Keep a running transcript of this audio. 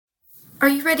Are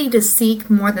you ready to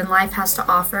seek more than life has to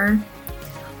offer?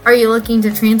 Are you looking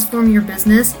to transform your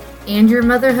business and your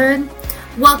motherhood?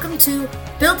 Welcome to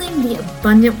Building the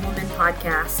Abundant Woman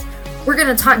podcast. We're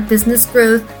going to talk business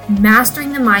growth,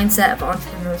 mastering the mindset of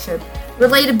entrepreneurship,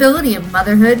 relatability of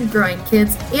motherhood, growing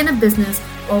kids, and a business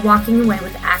while walking away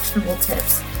with actionable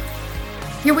tips.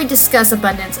 Here we discuss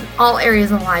abundance in all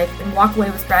areas of life and walk away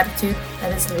with gratitude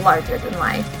that is larger than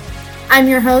life. I'm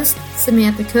your host,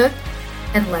 Samantha Cook,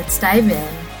 and let's dive in.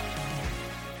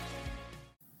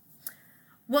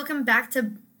 Welcome back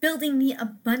to Building the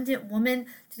Abundant Woman.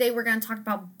 Today we're going to talk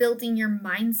about building your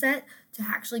mindset to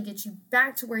actually get you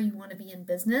back to where you want to be in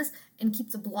business and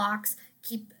keep the blocks,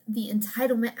 keep the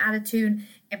entitlement attitude,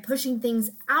 and pushing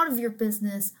things out of your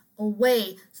business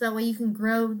away so that way you can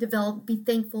grow, develop, be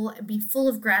thankful, and be full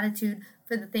of gratitude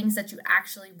for the things that you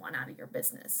actually want out of your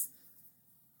business.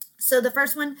 So the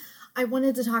first one I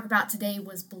wanted to talk about today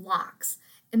was blocks.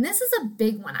 And this is a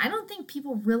big one. I don't think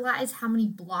people realize how many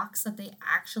blocks that they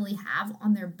actually have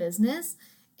on their business.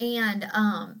 And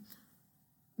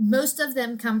most of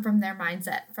them come from their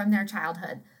mindset, from their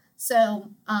childhood.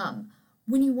 So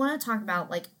when you want to talk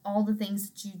about like all the things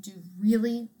that you do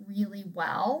really, really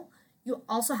well, you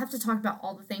also have to talk about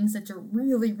all the things that you're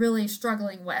really, really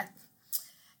struggling with.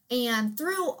 And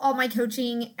through all my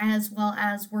coaching, as well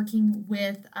as working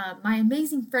with my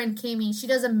amazing friend, Kami, she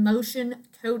does emotion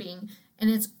coding, and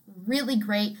it's really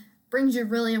great. Brings you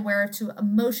really aware to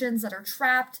emotions that are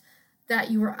trapped,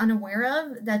 that you are unaware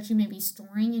of, that you may be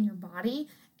storing in your body,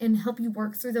 and help you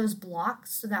work through those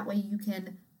blocks so that way you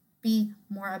can be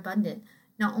more abundant,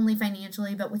 not only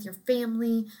financially, but with your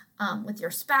family, with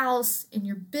your spouse, in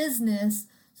your business,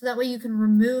 so that way you can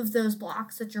remove those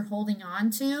blocks that you're holding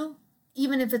on to,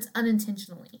 even if it's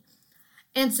unintentionally.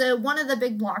 And so one of the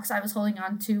big blocks I was holding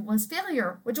on to was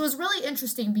failure, which was really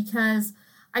interesting because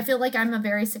I feel like I'm a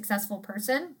very successful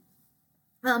person,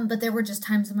 but there were just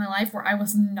times in my life where I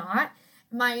was not.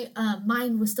 My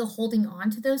mind was still holding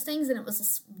on to those things, and it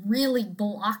was really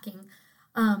blocking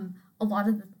a lot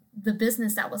of the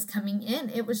business that was coming in.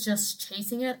 It was just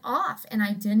chasing it off, and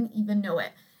I didn't even know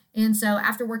it. And so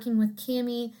after working with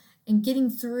Kami and getting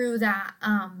through that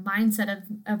mindset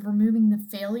of removing the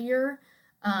failure,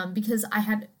 because I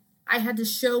had to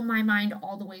show my mind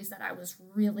all the ways that I was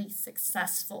really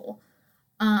successful.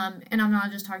 And I'm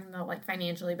not just talking about like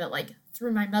financially, but like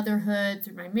through my motherhood,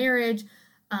 through my marriage,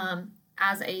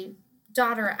 as a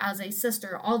daughter, as a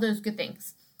sister, all those good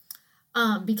things.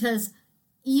 Because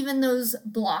even those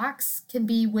blocks can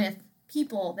be with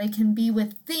people, they can be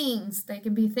with things, they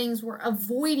can be things we're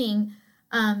avoiding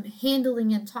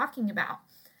handling and talking about.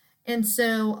 And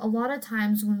so a lot of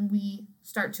times when we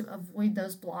start to avoid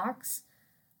those blocks,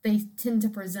 they tend to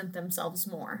present themselves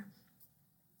more.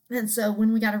 And so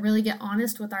when we got to really get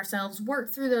honest with ourselves,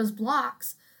 work through those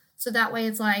blocks, so that way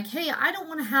it's like, hey, I don't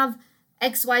want to have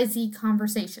XYZ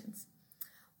conversations.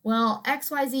 Well,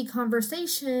 XYZ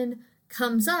conversation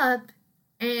comes up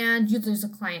and you lose a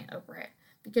client over it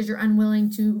because you're unwilling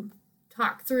to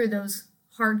talk through those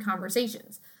hard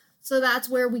conversations. So that's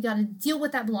where we got to deal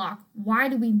with that block. Why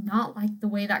do we not like the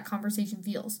way that conversation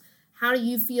feels? How do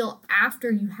you feel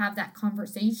after you have that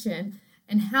conversation?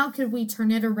 And how could we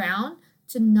turn it around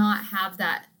to not have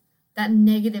that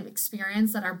negative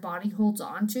experience that our body holds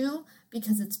on to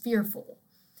because it's fearful?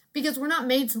 Because we're not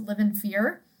made to live in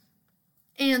fear.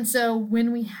 And so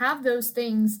when we have those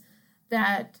things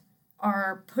that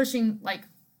are pushing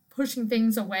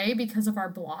things away because of our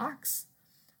blocks,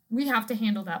 we have to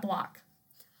handle that block.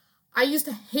 I used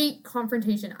to hate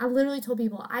confrontation. I literally told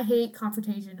people I hate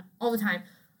confrontation all the time.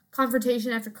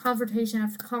 Confrontation after confrontation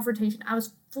after confrontation. I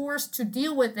was forced to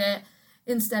deal with it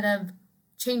instead of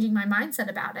changing my mindset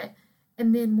about it.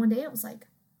 And then one day it was like,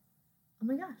 oh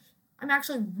my gosh, I'm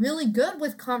actually really good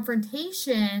with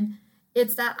confrontation.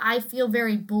 It's that I feel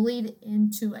very bullied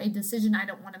into a decision I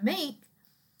don't want to make.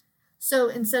 So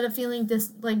instead of feeling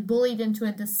bullied into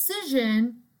a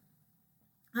decision,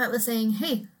 I was saying,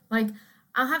 hey,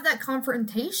 I'll have that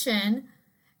confrontation,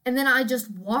 and then I just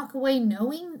walk away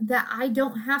knowing that I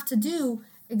don't have to do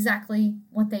exactly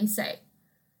what they say.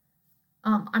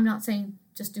 I'm not saying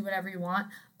just do whatever you want,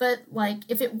 but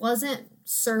if it wasn't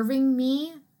serving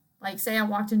me, say I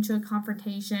walked into a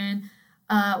confrontation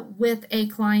with a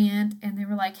client and they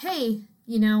were like, hey,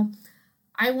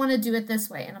 I want to do it this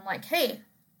way. And I'm like, hey,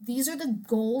 these are the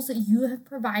goals that you have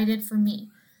provided for me.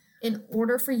 In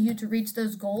order for you to reach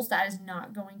those goals, that is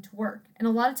not going to work. And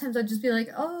a lot of times I'd just be like,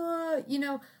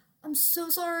 I'm so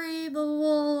sorry, blah,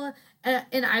 blah, blah.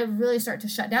 And I really start to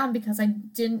shut down because I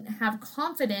didn't have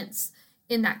confidence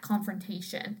in that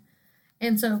confrontation.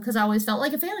 And so, because I always felt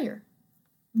like a failure.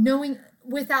 knowing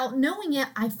without knowing it,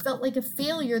 I felt like a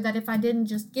failure, that if I didn't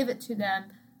just give it to them,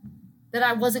 that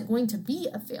I wasn't going to be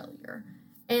a failure.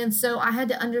 And so I had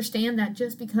to understand that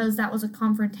just because that was a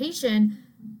confrontation,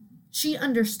 she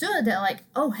understood that, like,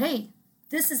 oh, hey,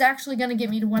 this is actually going to get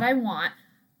me to what I want.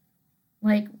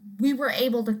 Like, we were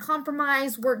able to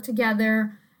compromise, work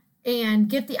together, and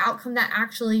get the outcome that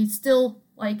actually still,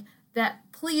 like,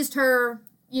 that pleased her,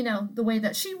 the way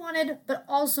that she wanted, but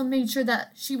also made sure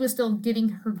that she was still getting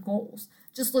her goals.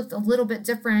 Just looked a little bit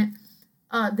different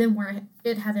than where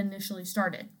it had initially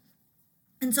started.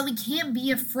 And so we can't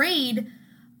be afraid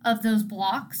of those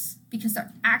blocks, because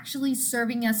they're actually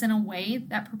serving us in a way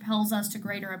that propels us to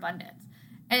greater abundance.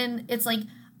 And it's like,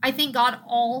 I thank God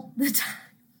all the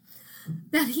time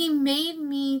that he made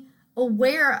me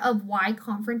aware of why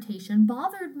confrontation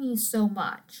bothered me so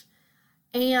much.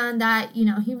 And that,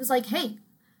 he was like, hey,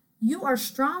 you are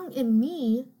strong in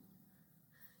me.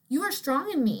 You are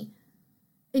strong in me.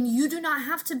 And you do not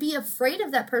have to be afraid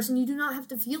of that person. You do not have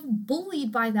to feel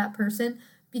bullied by that person,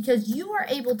 because you are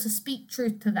able to speak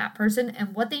truth to that person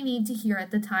and what they need to hear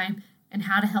at the time and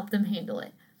how to help them handle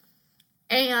it.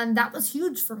 And that was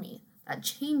huge for me. That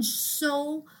changed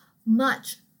so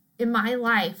much in my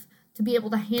life to be able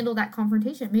to handle that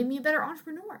confrontation. It made me a better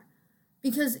entrepreneur.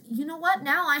 Because you know what?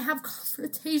 Now I have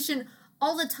confrontation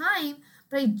all the time,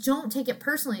 but I don't take it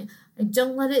personally. I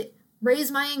don't let it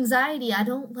raise my anxiety. I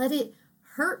don't let it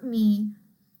hurt me,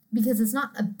 because it's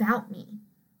not about me.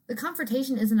 The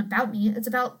confrontation isn't about me. It's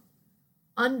about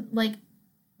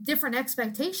different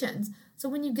expectations. So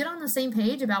when you get on the same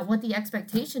page about what the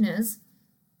expectation is,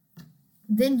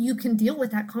 then you can deal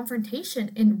with that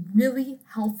confrontation in really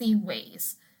healthy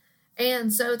ways.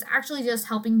 And so it's actually just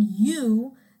helping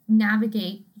you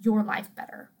navigate your life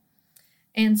better.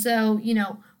 And so,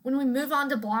 when we move on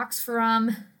to blocks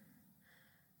to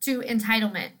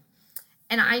entitlement,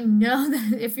 and I know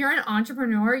that if you're an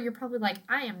entrepreneur, you're probably like,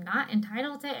 I am not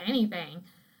entitled to anything.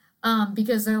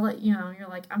 Because they're like, you're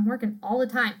like, I'm working all the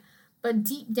time. But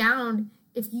deep down,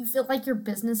 if you feel like your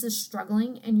business is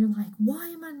struggling and you're like, why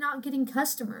am I not getting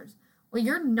customers? Well,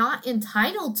 you're not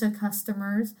entitled to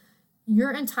customers.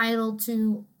 You're entitled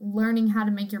to learning how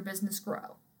to make your business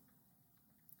grow.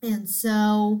 And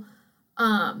so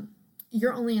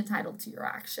you're only entitled to your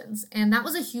actions. And that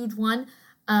was a huge one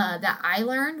that I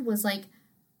learned, was like,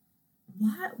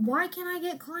 why can't I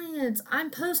get clients? I'm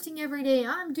posting every day.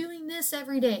 I'm doing this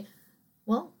every day.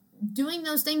 Well, doing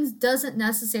those things doesn't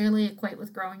necessarily equate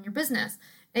with growing your business.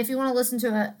 And if you want to listen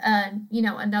to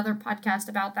another podcast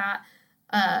about that,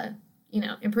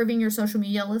 improving your social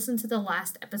media, listen to the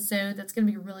last episode. That's going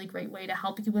to be a really great way to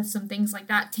help you with some things like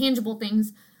that, tangible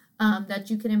things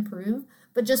that you can improve.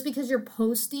 But just because you're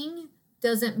posting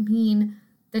doesn't mean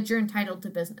that you're entitled to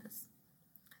business.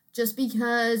 Just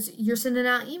because you're sending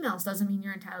out emails doesn't mean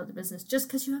you're entitled to business. Just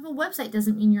because you have a website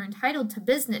doesn't mean you're entitled to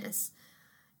business.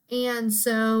 And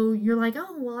so you're like,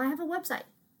 oh, well, I have a website.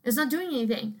 It's not doing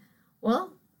anything.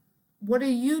 Well, what are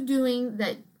you doing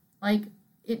that, like,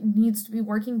 it needs to be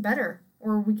working better,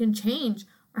 or we can change,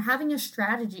 or having a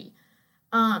strategy?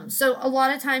 So a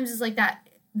lot of times it's like that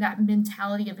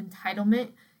mentality of entitlement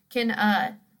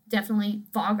can definitely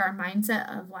fog our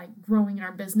mindset of like growing in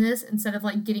our business. Instead of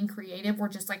like getting creative, we're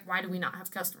just like, why do we not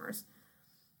have customers?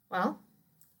 Well,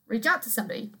 reach out to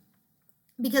somebody,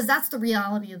 because that's the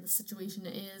reality of the situation.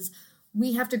 Is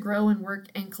we have to grow and work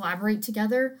and collaborate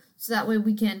together, so that way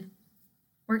we can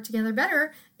work together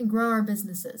better and grow our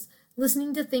businesses.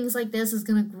 Listening to things like this is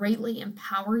going to greatly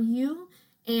empower you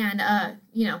and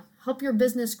help your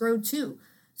business grow too.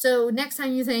 So next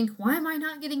time you think, why am I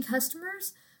not getting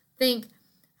customers? Think,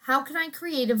 how can I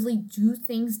creatively do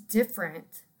things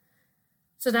different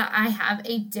so that I have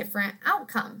a different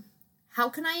outcome? How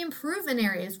can I improve in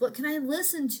areas? What can I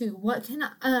listen to? What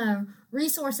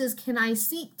resources can I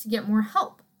seek to get more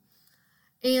help?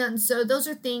 And so those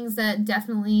are things that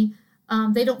definitely,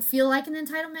 they don't feel like an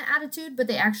entitlement attitude, but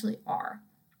they actually are.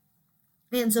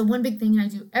 And so one big thing I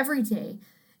do every day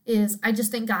is I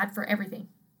just thank God for everything.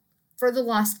 For the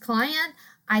lost client,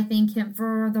 I thank him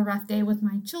for the rough day with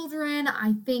my children.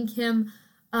 I thank him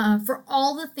for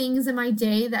all the things in my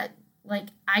day that like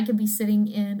I could be sitting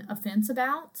in offense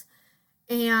about,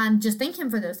 and just thank him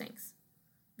for those things,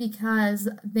 because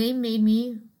they made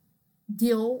me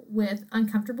deal with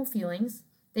uncomfortable feelings.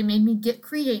 They made me get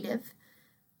creative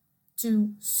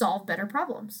to solve better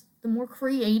problems. The more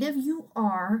creative you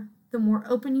are, the more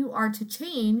open you are to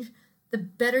change, the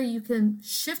better you can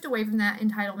shift away from that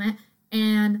entitlement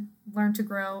and learn to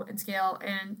grow and scale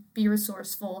and be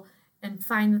resourceful and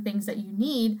find the things that you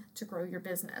need to grow your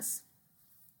business.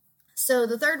 So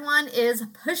the third one is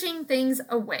pushing things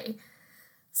away.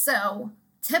 So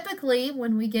typically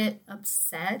when we get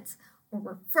upset or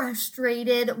we're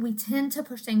frustrated, we tend to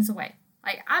push things away.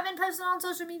 Like, I've been posting on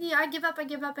social media, I give up.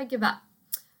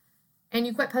 And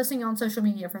you quit posting on social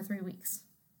media for 3 weeks.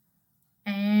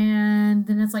 And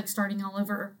then it's like starting all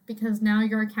over because now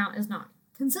your account is not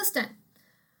consistent.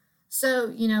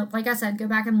 So, like I said, go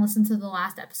back and listen to the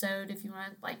last episode if you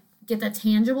want to get the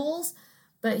tangibles.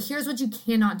 But here's what you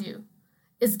cannot do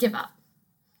is give up.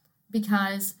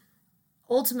 Because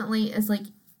ultimately, it's like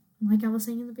I was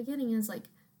saying in the beginning, is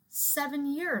 7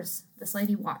 years this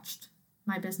lady watched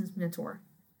My Business Mentor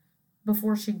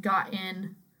before she got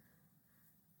in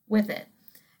with it.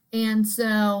 And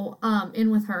so, in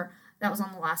with her, that was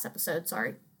on the last episode,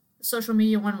 sorry. Social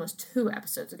media one was 2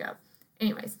 episodes ago.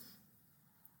 Anyways.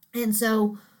 And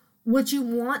so, what you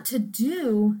want to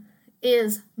do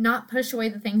is not push away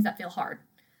the things that feel hard.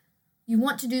 You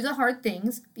want to do the hard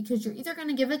things because you're either going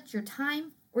to give it your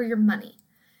time or your money.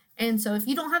 And so if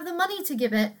you don't have the money to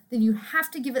give it, then you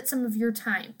have to give it some of your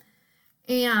time.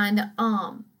 And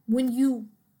when you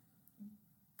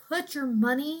put your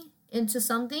money into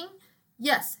something,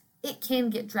 yes, it can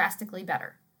get drastically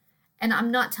better. And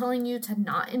I'm not telling you to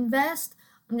not invest.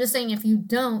 I'm just saying if you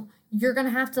don't, you're going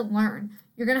to have to learn.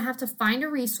 You're going to have to find a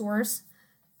resource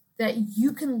that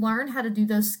you can learn how to do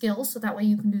those skills so that way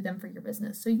you can do them for your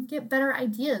business. So you can get better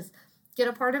ideas, get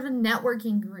a part of a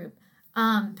networking group,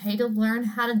 pay to learn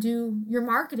how to do your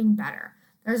marketing better.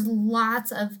 There's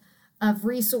lots of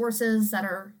resources that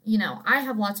are, I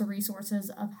have lots of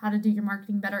resources of how to do your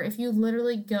marketing better. If you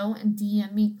literally go and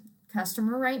DM me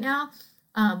customer right now,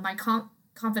 my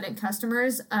Confident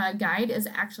Customers guide is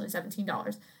actually $17.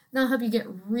 And that'll help you get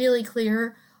really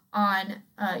clear on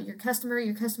your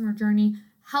customer journey,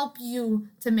 help you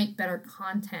to make better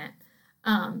content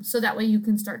so that way you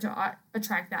can start to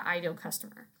attract that ideal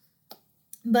customer.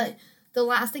 But the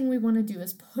last thing we want to do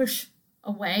is push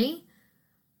away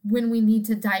when we need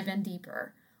to dive in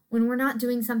deeper. When we're not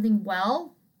doing something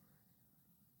well,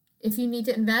 if you need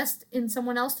to invest in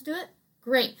someone else to do it,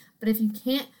 great. But if you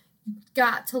can't, you've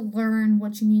got to learn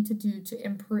what you need to do to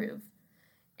improve.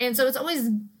 And so it's always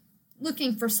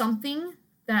looking for something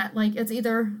that it's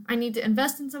either I need to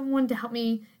invest in someone to help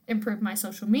me improve my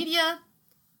social media,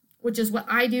 which is what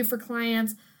I do for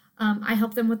clients. I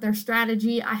help them with their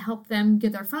strategy. I help them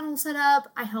get their funnel set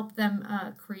up. I help them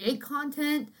create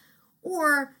content,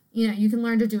 or, you can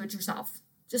learn to do it yourself.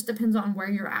 Just depends on where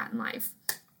you're at in life.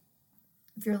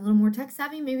 If you're a little more tech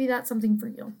savvy, maybe that's something for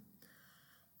you.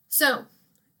 So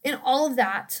in all of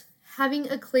that, having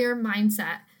a clear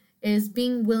mindset is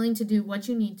being willing to do what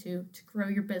you need to grow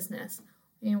your business.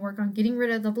 Work on getting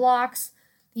rid of the blocks,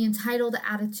 the entitled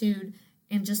attitude,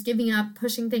 and just giving up,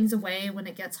 pushing things away when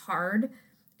it gets hard.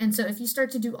 And so if you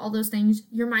start to do all those things,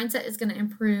 your mindset is going to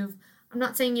improve. I'm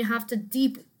not saying you have to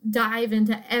deep dive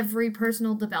into every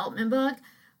personal development book,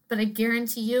 but I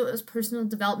guarantee you it was personal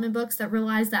development books that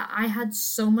realized that I had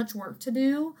so much work to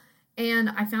do, and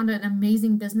I found an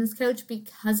amazing business coach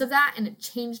because of that, and it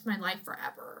changed my life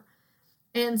forever.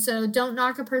 And so don't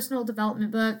knock a personal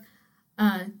development book.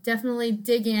 Definitely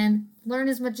dig in, learn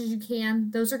as much as you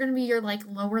can. Those are going to be your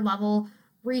lower level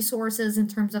resources in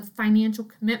terms of financial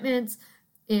commitments.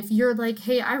 If you're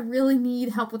hey, I really need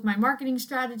help with my marketing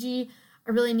strategy,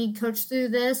 I really need coach through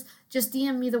this, just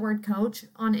DM me the word coach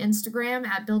on Instagram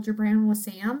at Build Your Brand with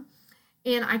Sam.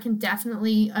 And I can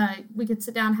definitely, we could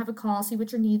sit down, have a call, see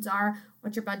what your needs are,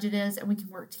 what your budget is, and we can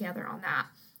work together on that.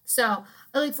 So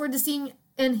I look forward to seeing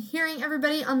and hearing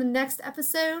everybody on the next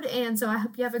episode. And so I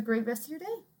hope you have a great rest of your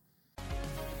day.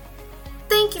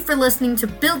 Thank you for listening to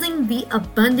Building the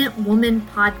Abundant Woman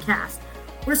podcast.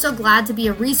 We're so glad to be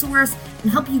a resource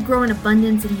and help you grow in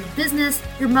abundance in your business,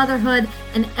 your motherhood,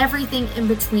 and everything in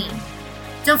between.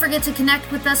 Don't forget to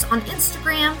connect with us on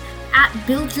Instagram at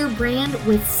Build Your Brand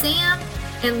with Sam.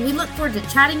 And we look forward to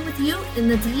chatting with you in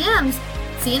the DMs.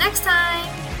 See you next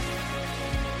time.